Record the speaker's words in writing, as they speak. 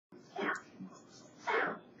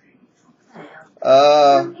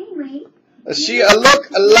She look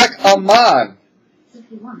like a man.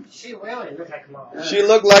 She really looked like a mom. She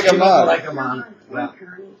looked like a man. Like a man. Yeah.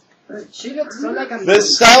 She looks so like a mom. The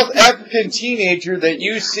South African teenager that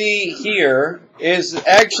you see here is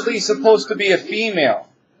actually supposed to be a female.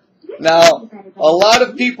 Now, a lot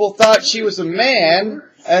of people thought she was a man,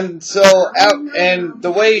 and so, and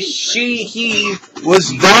the way he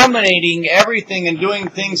was dominating everything and doing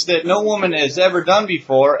things that no woman has ever done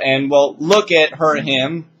before, and well, look at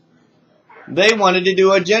him, they wanted to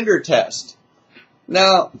do a gender test.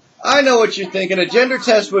 Now, I know what you're thinking. A gender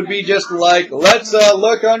test would be just like, let's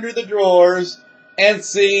look under the drawers and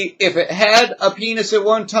see if it had a penis at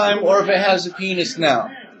one time or if it has a penis now.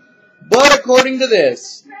 But according to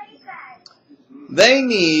this, they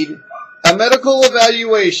need a medical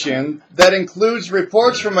evaluation that includes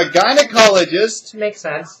reports from a gynecologist, Makes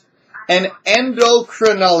sense. an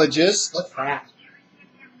endocrinologist, What's that?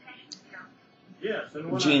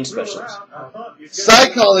 gene specialist,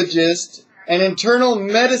 psychologist, an internal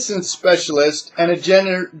medicine specialist, and a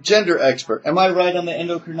gender expert. Am I right on the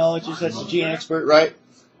endocrinologist? That's a gene expert, right?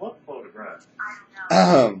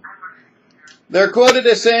 They're quoted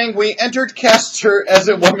as saying, "We entered cast her as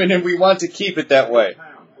a woman and we want to keep it that way."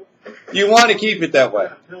 You want to keep it that way.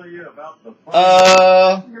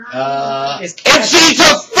 If she's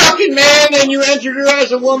a fucking man and you entered her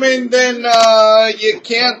as a woman, then you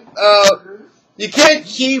can't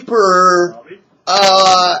keep her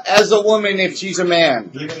as a woman if she's a man.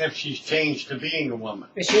 Even if she's changed to being a woman.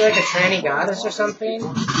 Is she like a tranny goddess or something?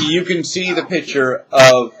 You can see the picture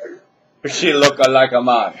of she look like a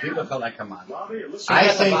man. She look like a man. I I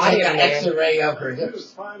say say take take an an X-ray of her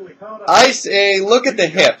hips. I say look at the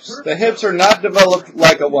hips. The hips are not developed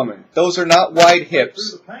like a woman. Those are not wide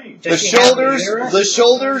hips. The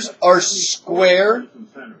shoulders are square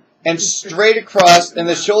and straight across, and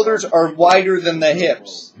the shoulders are wider than the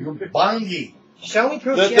hips. You're bungy. Show me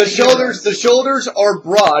proof. The shoulders are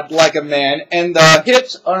broad like a man, and the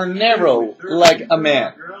hips are narrow like a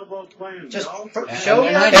man. Just show me.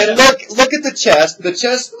 And look at the chest. The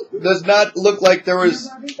chest does not look like there was.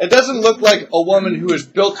 It doesn't look like a woman who has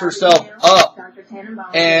built herself up,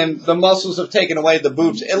 and the muscles have taken away the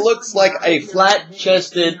boobs. It looks like a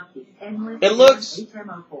flat-chested. It looks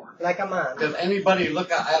like a man. Does anybody look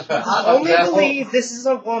at I only believe this is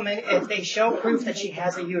a woman if they show proof that she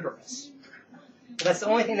has a uterus. That's the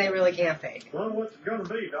only thing they really can't fake. Well, what's it going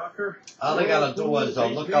to be, Doctor? All they got to do is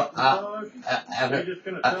look up an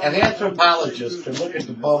anthropologist to look at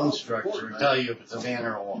the bone structure and tell you if it's a man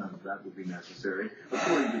or a woman. That would be necessary.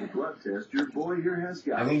 According to the blood test, your boy here has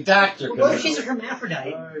got. I mean, doctor. What if she's a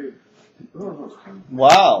hermaphrodite?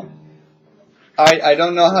 wow. I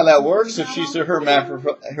don't know how that works if she's a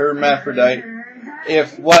hermaphrodite.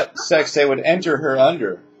 If what sex they would enter her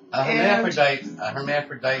under. A hermaphrodite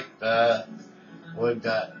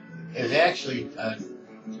is actually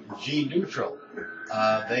G neutral.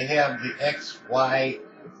 They have the X, Y.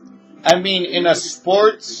 I mean, in a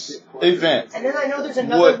sports event. And then I know there's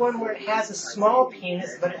another one where it has a small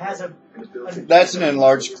penis, but it has a that's an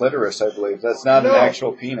enlarged clitoris, I believe. That's not an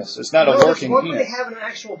actual penis. It's not a working penis. penis. They have an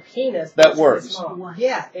actual penis. That works.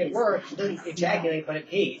 Yeah, it works. It doesn't ejaculate, but it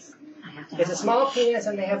pees. It's a small penis,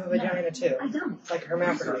 and they have a vagina too. It's like a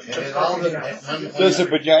hermaphrodite. Does the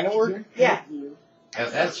vagina work? Yeah.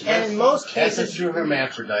 That's in most cases, that's a true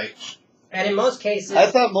hermaphrodite. And in most cases, I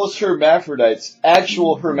thought most hermaphrodites,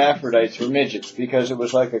 actual hermaphrodites, were midgets because it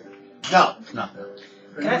was like a. No.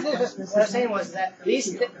 Can I finish what I'm saying was that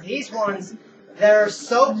these ones, they're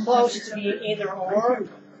so close to being either or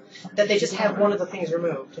that they just have one of the things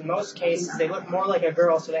removed. In most cases, they look more like a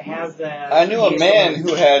girl, so they have the. I knew a man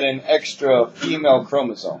who had an extra female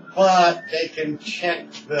chromosome. But they can check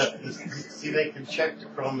the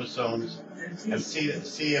chromosomes and see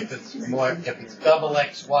if it's double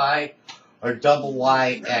XY or double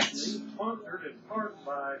YX.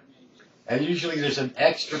 And usually there's an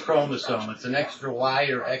extra chromosome. It's an extra Y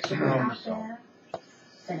or X chromosome.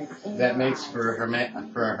 That makes for a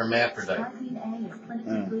hermaphrodite.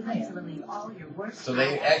 So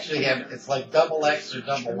they actually have, it's like double X or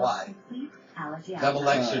double Y. Double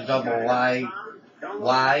X or double Y.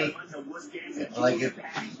 Why?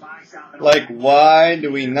 Like, why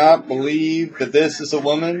do we not believe that this is a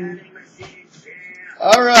woman?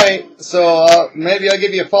 Alright, so maybe I'll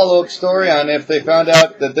give you a follow-up story on if they found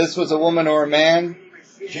out that this was a woman or a man.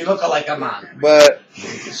 She looked like a man. But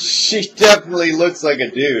she definitely looks like a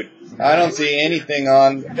dude. I don't see anything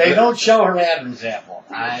on... They don't show her Adam's apple.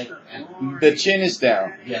 The chin is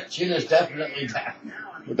down. Yeah, chin is definitely down.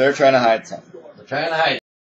 But they're trying to hide something. They're trying to hide